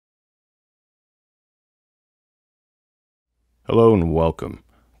Hello and welcome.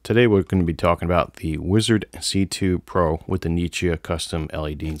 Today we're going to be talking about the Wizard C2 Pro with the Nichia custom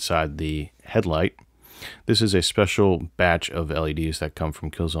LED inside the headlight. This is a special batch of LEDs that come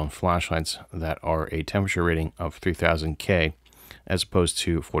from Killzone flashlights that are a temperature rating of 3000K as opposed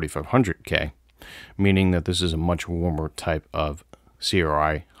to 4500K, meaning that this is a much warmer type of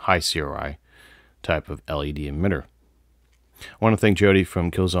CRI, high CRI type of LED emitter. I want to thank Jody from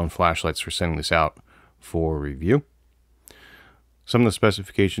Killzone Flashlights for sending this out for review. Some of the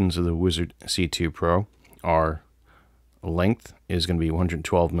specifications of the Wizard C2 Pro are length is going to be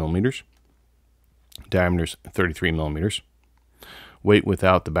 112 millimeters, diameter is 33 millimeters, weight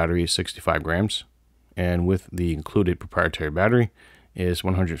without the battery is 65 grams, and with the included proprietary battery is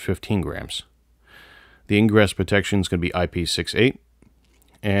 115 grams. The ingress protection is going to be IP68,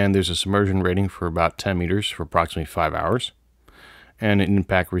 and there's a submersion rating for about 10 meters for approximately 5 hours, and an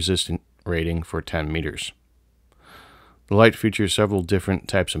impact resistant rating for 10 meters. The light features several different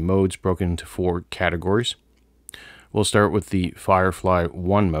types of modes broken into 4 categories. We'll start with the Firefly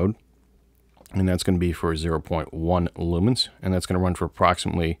 1 mode, and that's going to be for 0.1 lumens, and that's going to run for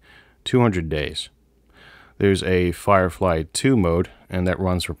approximately 200 days. There's a Firefly 2 mode, and that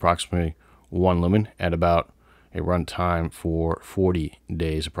runs for approximately 1 lumen at about a run time for 40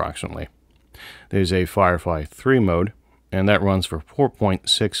 days approximately. There's a Firefly 3 mode, and that runs for 4.6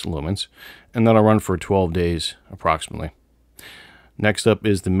 lumens, and that'll run for 12 days approximately. Next up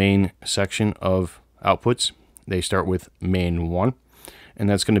is the main section of outputs. They start with main 1, and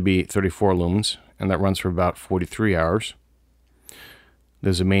that's going to be 34 lumens, and that runs for about 43 hours.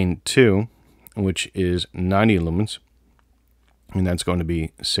 There's a main 2, which is 90 lumens, and that's going to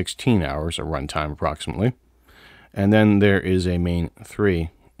be 16 hours of runtime approximately. And then there is a main 3,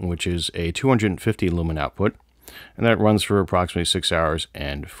 which is a 250 lumen output, and that runs for approximately 6 hours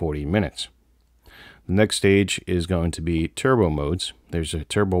and 40 minutes. The next stage is going to be turbo modes. There's a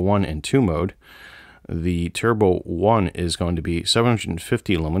turbo 1 and 2 mode. The turbo 1 is going to be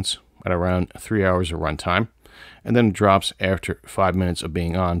 750 lumens at around 3 hours of runtime, and then it drops after 5 minutes of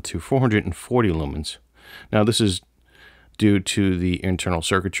being on to 440 lumens. Now this is due to the internal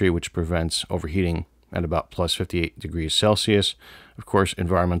circuitry, which prevents overheating at about plus 58 degrees Celsius. Of course,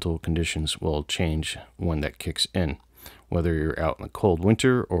 environmental conditions will change when that kicks in, whether you're out in a cold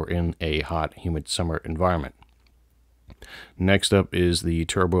winter or in a hot, humid summer environment. Next up is the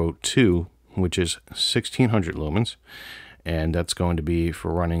Turbo 2, which is 1600 lumens, and that's going to be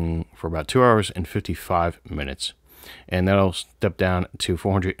for running for about 2 hours and 55 minutes. And that'll step down to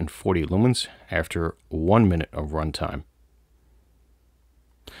 440 lumens after 1 minute of runtime.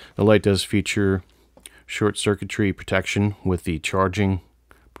 The light does feature short circuitry protection with the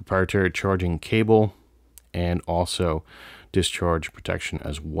proprietary charging cable, and also discharge protection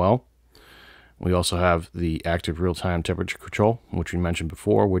as well. We also have the active real-time temperature control, which we mentioned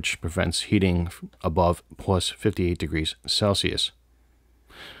before, which prevents heating above plus 58 degrees Celsius.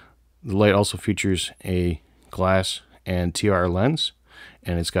 The light also features a glass and TR lens,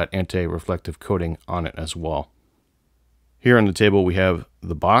 and it's got anti-reflective coating on it as well. Here on the table we have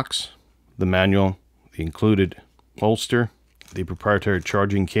the box, the manual, the included holster, the proprietary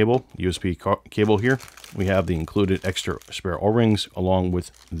charging cable, USB cable here. We have the included extra spare O-rings along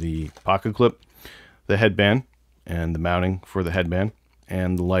with the pocket clip, the headband and the mounting for the headband,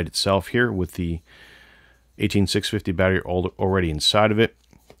 and the light itself here with the 18650 battery already inside of it.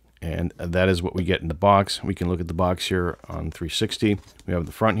 And that is what we get in the box. We can look at the box here on 360. We have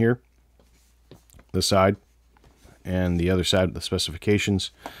the front here, the side, and the other side of the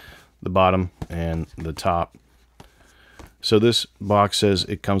specifications, the bottom and the top. So this box says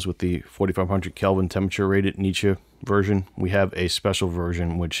it comes with the 4500 Kelvin temperature rated Nichia version. We have a special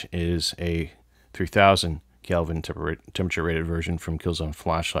version which is a 3000 Kelvin temperature rated version from Killzone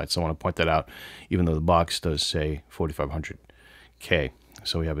flashlights. I want to point that out, even though the box does say 4500K.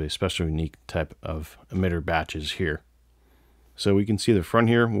 So we have a special unique type of emitter batches here. So we can see the front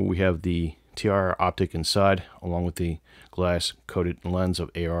here where we have the TR optic inside, along with the glass coated lens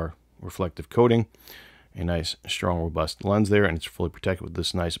of AR reflective coating. A nice, strong, robust lens there, and it's fully protected with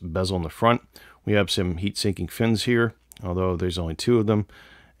this nice bezel in the front. We have some heat-sinking fins here, although there's only 2 of them.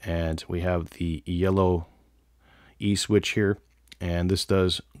 And we have the yellow E switch here, and this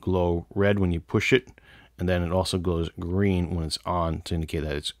does glow red when you push it, and then it also glows green when it's on to indicate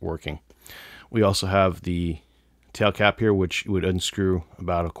that it's working. We also have the tail cap here, which you would unscrew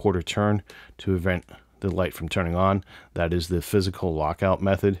about a quarter turn to prevent the light from turning on. That is the physical lockout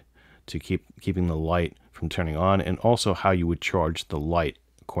method to keeping the light from turning on, and also how you would charge the light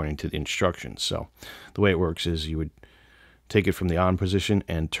according to the instructions. So the way it works is you would take it from the on position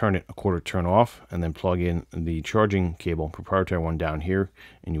and turn it a quarter turn off, and then plug in the charging cable, proprietary one, down here,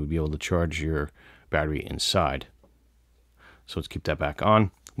 and you would be able to charge your battery inside. So let's keep that back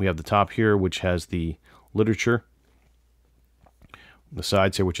on. We have the top here, which has the literature. The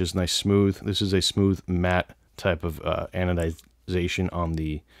sides here, which is nice smooth. This is a smooth matte type of anodization on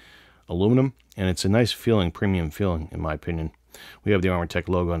the aluminum, and it's a nice feeling, premium feeling in my opinion. We have the Armytek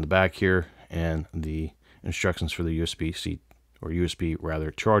logo on the back here and the instructions for the USB-C, or USB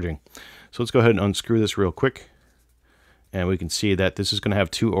rather, charging. So let's go ahead and unscrew this real quick, and we can see that this is going to have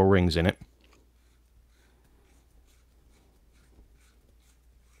 2 O-rings in it.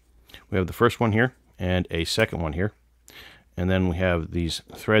 We have the first one here and a second one here, and then we have these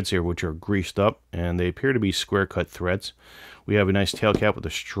threads here which are greased up, and they appear to be square cut threads. We have a nice tail cap with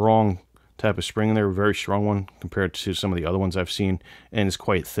a strong type of spring in there, a very strong one compared to some of the other ones I've seen, and it's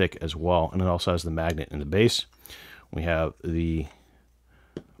quite thick as well, and it also has the magnet in the base. We have the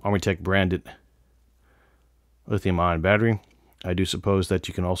Armytek branded lithium-ion battery. I do suppose that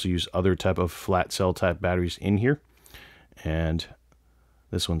you can also use other type of flat cell type batteries in here, and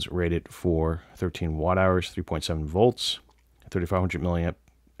this one's rated for 13 watt hours, 3.7 volts, 3500 milliamp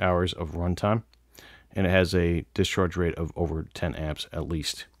hours of runtime, and it has a discharge rate of over 10 amps at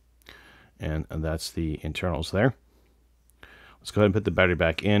least. And that's the internals there. Let's go ahead and put the battery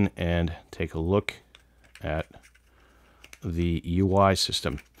back in and take a look at the UI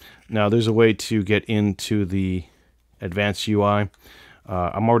system. Now there's a way to get into the advanced UI.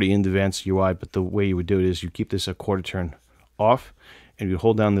 I'm already in the advanced UI, but the way you would do it is you keep this a quarter turn off, and you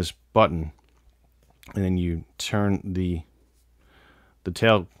hold down this button, and then you turn the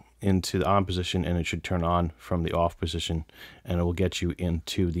tail into the on position, and it should turn on from the off position, and it will get you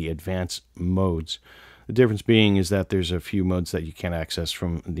into the advanced modes. The difference being is that there's a few modes that you can't access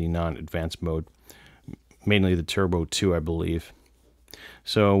from the non-advanced mode, mainly the Turbo 2, I believe.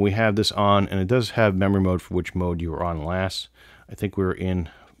 So we have this on, and it does have memory mode for which mode you were on last. I think we're in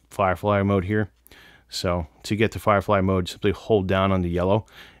Firefly mode here. So to get to Firefly mode, simply hold down on the yellow,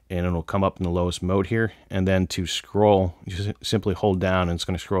 and it'll come up in the lowest mode here. And then to scroll, you simply hold down, and it's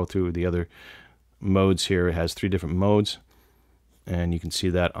going to scroll through the other modes here. It has 3 different modes, and you can see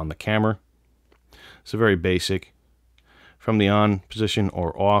that on the camera. So very basic. From the on position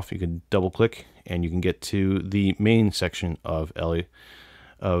or off, you can double click, and you can get to the main section of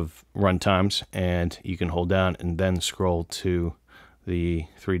run times, and you can hold down and then scroll to the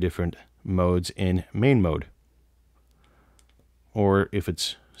 3 different modes in main mode. Or if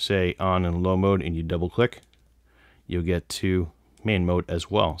it's, say, on and low mode and you double click, you'll get to main mode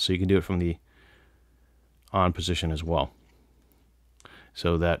as well. So you can do it from the on position as well.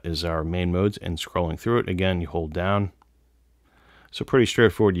 So that is our main modes, and scrolling through it, again, you hold down. So pretty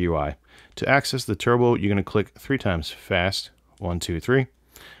straightforward UI. To access the turbo, you're going to click 3 times fast, 1, 2, 3,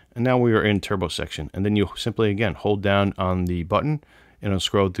 and now we are in turbo section. And then you simply, again, hold down on the button, and it'll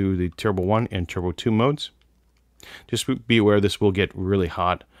scroll through the Turbo 1 and Turbo 2 modes. Just be aware this will get really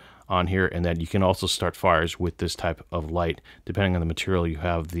hot on here, and that you can also start fires with this type of light, depending on the material you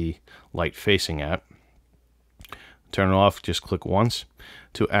have the light facing at. Turn it off, just click once.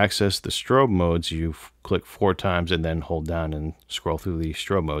 To access the strobe modes, you click 4 times and then hold down and scroll through the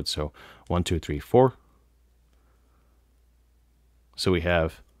strobe modes. So 1, 2, 3, 4. So we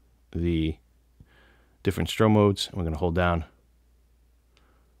have the different strobe modes. We're going to hold down,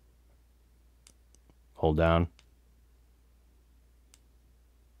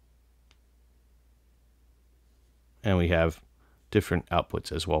 and we have different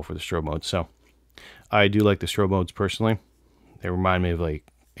outputs as well for the strobe modes. So I do like the strobe modes personally. They remind me of like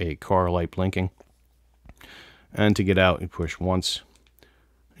a car light blinking. And to get out, you push once,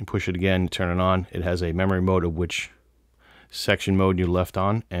 and push it again, turn it on. It has a memory mode of which section mode you left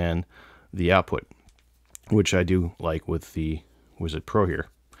on, and the output, which I do like with the Wizard Pro here.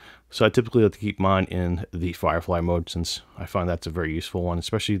 So I typically like to keep mine in the Firefly mode, since I find that's a very useful one,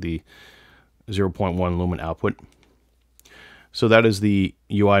 especially the 0.1 lumen output. So that is the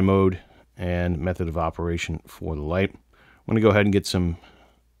UI mode and method of operation for the light. I'm going to go ahead and get some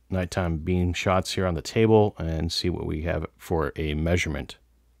nighttime beam shots here on the table and see what we have for a measurement.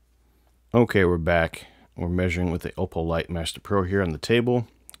 Okay, we're back. We're measuring with the Oppo Light Master Pro here on the table,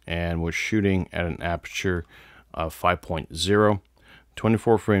 and we're shooting at an aperture of 5.0,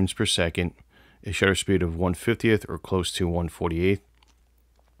 24 frames per second, a shutter speed of 1/50th or close to 1/48th,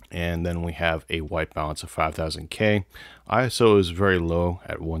 and then we have a white balance of 5000K. ISO is very low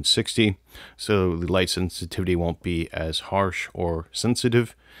at 160, so the light sensitivity won't be as harsh or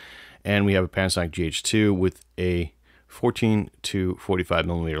sensitive. And we have a Panasonic GH2 with a 14 to 45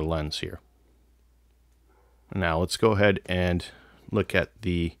 millimeter lens here. Now let's go ahead and look at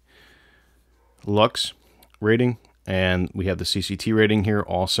the lux rating, and we have the CCT rating here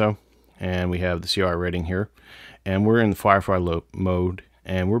also, and we have the CRI rating here, and we're in the firefly mode,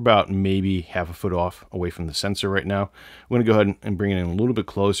 and we're about maybe half a foot off away from the sensor right now. I'm going to go ahead and bring it in a little bit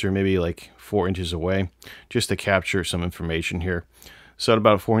closer, maybe like 4 inches away, just to capture some information here. So at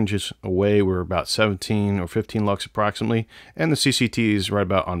about 4 inches away, we're about 17 or 15 lux approximately, and the CCT is right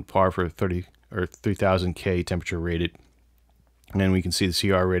about on par for 30 or 3000 K temperature rated. And then we can see the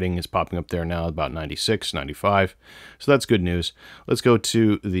CR rating is popping up there now, about 96, 95. So that's good news. Let's go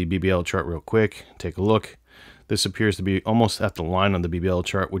to the BBL chart real quick, take a look. This appears to be almost at the line on the BBL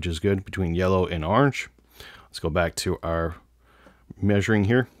chart, which is good, between yellow and orange. Let's go back to our measuring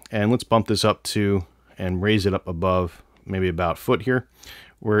here, and let's bump this up to and raise it up above maybe about a foot here.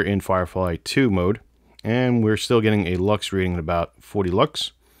 We're in Firefly 2 mode, and we're still getting a lux reading at about 40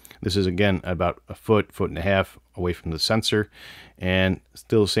 lux. This is again about a foot, foot and a half away from the sensor, and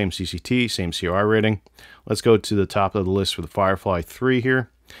still the same CCT, same CRI rating. Let's go to the top of the list for the Firefly 3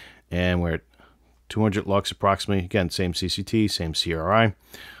 here, and we're at 200 lux approximately. Again, same CCT, same CRI.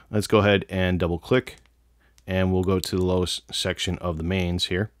 Let's go ahead and double click, and we'll go to the lowest section of the mains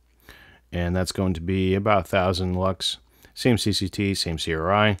here, and that's going to be about 1000 lux, same CCT, same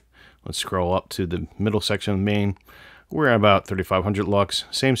CRI. Let's scroll up to the middle section of the main. We're at about 3500 lux,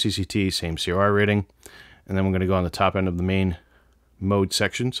 same CCT, same CRI rating. And then we're going to go on the top end of the main mode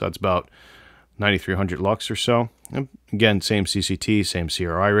section, so that's about 9300 lux or so. And again, same CCT, same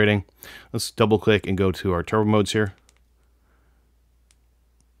CRI rating. Let's double click and go to our turbo modes here.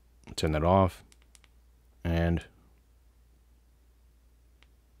 Turn that off, and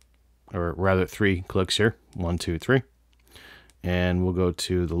or rather 3 clicks here, 1, 2, 3. And we'll go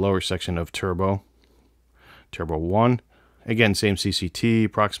to the lower section of turbo 1. Again, same CCT,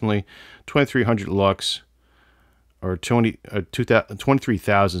 approximately 2300 lux, or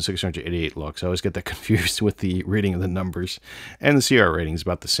 23,688 lux. I always get that confused with the reading of the numbers. And the CR rating is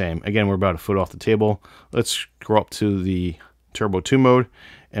about the same. Again, we're about a foot off the table. Let's go up to the Turbo 2 mode.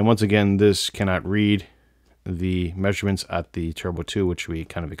 And once again, this cannot read the measurements at the Turbo 2, which we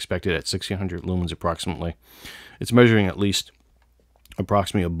kind of expected at 1600 lumens approximately. It's measuring at least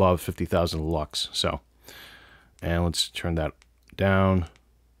approximately above 50,000 lux. So, and let's turn that down,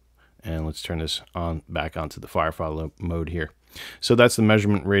 and let's turn this on back onto the Firefly mode here. So that's the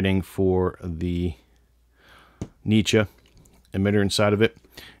measurement rating for the Nichia emitter inside of it.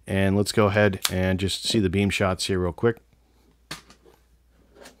 And let's go ahead and just see the beam shots here real quick.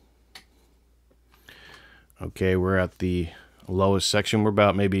 Okay, we're at the lowest section. We're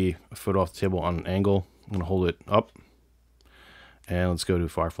about maybe a foot off the table on an angle. I'm going to hold it up. And let's go to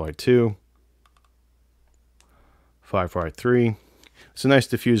Firefly 2. Firefly 3. It's a nice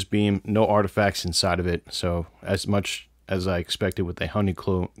diffused beam, no artifacts inside of it, so as much as I expected with a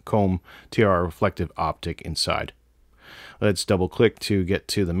honeycomb TR reflective optic inside. Let's double click to get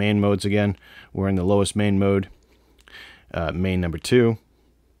to the main modes again. We're in the lowest main mode, main number 2,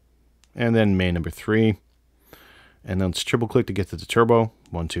 and then main number 3. And then let's triple click to get to the turbo,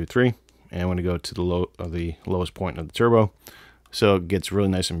 1, 2, 3. And I'm going to go to the lowest point of the turbo. So it gets really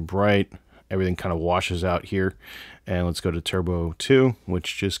nice and bright. Everything kind of washes out here. And let's go to Turbo 2,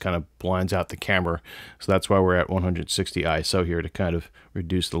 which just kind of blinds out the camera. So that's why we're at 160 ISO here, to kind of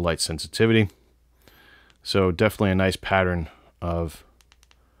reduce the light sensitivity. So definitely a nice pattern of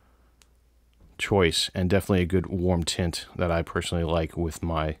choice, and definitely a good warm tint that I personally like with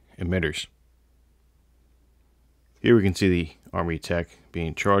my emitters. Here we can see the Armytek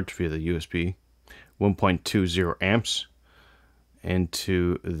being charged via the USB 1.20 amps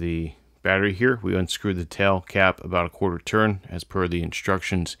into the battery here. We unscrew the tail cap about a quarter turn as per the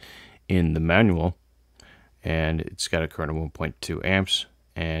instructions in the manual, and it's got a current of 1.2 amps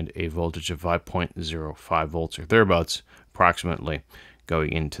and a voltage of 5.05 volts or thereabouts approximately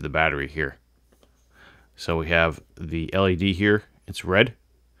going into the battery here. So we have the LED here, it's red,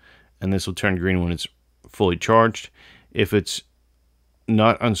 and this will turn green when it's fully charged. If it's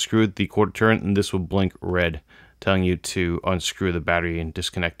not unscrewed the quarter turn, then this will blink red, telling you to unscrew the battery and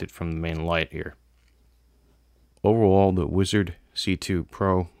disconnect it from the main light here. Overall, the Wizard C2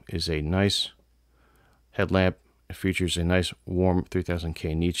 Pro is a nice headlamp. It features a nice warm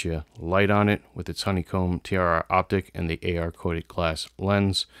 3000K Nichia light on it with its honeycomb TRR optic and the AR coated glass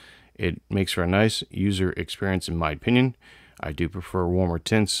lens. It makes for a nice user experience in my opinion. I do prefer warmer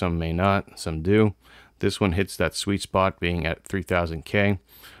tints, some may not, some do. This one hits that sweet spot being at 3000K.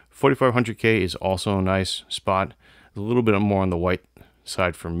 4500K is also a nice spot. A little bit more on the white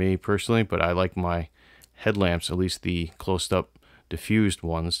side for me personally, but I like my headlamps, at least the close up diffused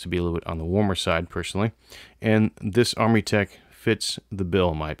ones to be a little bit on the warmer side personally. And this Armytek fits the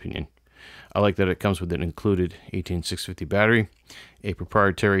bill in my opinion. I like that it comes with an included 18650 battery, a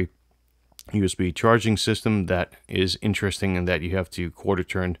proprietary USB charging system that is interesting in that you have to quarter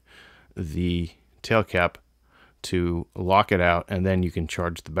turn the tail cap to lock it out, and then you can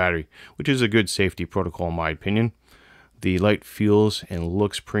charge the battery, which is a good safety protocol in my opinion. The light feels and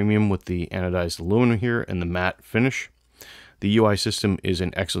looks premium with the anodized aluminum here and the matte finish. The UI system is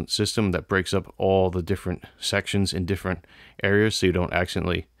an excellent system that breaks up all the different sections in different areas so you don't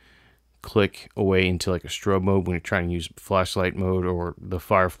accidentally click away into like a strobe mode when you're trying to use flashlight mode or the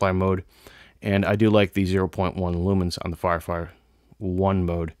Firefly mode. And I do like the 0.1 lumens on the Firefly 1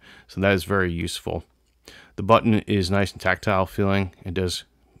 mode, so that is very useful. The button is nice and tactile feeling. It does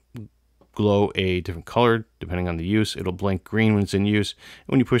glow a different color depending on the use. It'll blink green when it's in use, and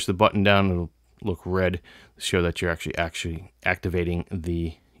when you push the button down it'll look red to show that you're actually activating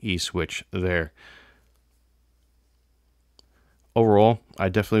the E switch there. Overall, I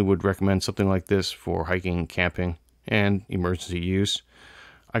definitely would recommend something like this for hiking, camping, and emergency use.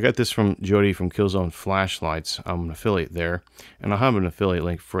 I got this from Jody from ATKillzoneflashlights. I'm an affiliate there, and I'll have an affiliate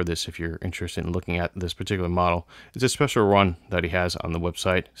link for this if you're interested in looking at this particular model. It's a special run that he has on the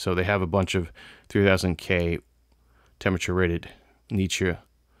website, so they have a bunch of 3000K temperature rated Nichia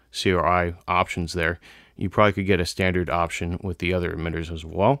CRI options there. You probably could get a standard option with the other emitters as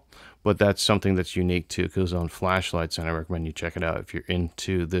well, but that's something that's unique to ATKillzoneflashlights, and I recommend you check it out if you're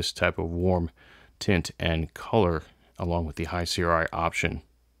into this type of warm tint and color along with the high CRI option.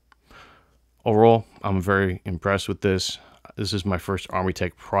 Overall, I'm very impressed with this. This is my first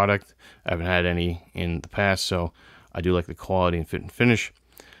Armytek product. I haven't had any in the past, so I do like the quality and fit and finish.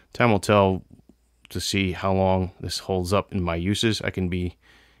 Time will tell to see how long this holds up in my uses. I can be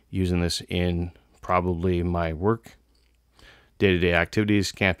using this in probably my work, day-to-day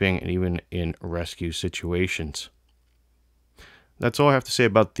activities, camping, and even in rescue situations. That's all I have to say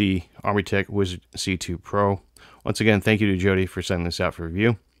about the Armytek Wizard C2 Pro. Once again, thank you to Jody for sending this out for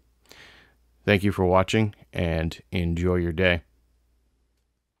review. Thank you for watching, and enjoy your day.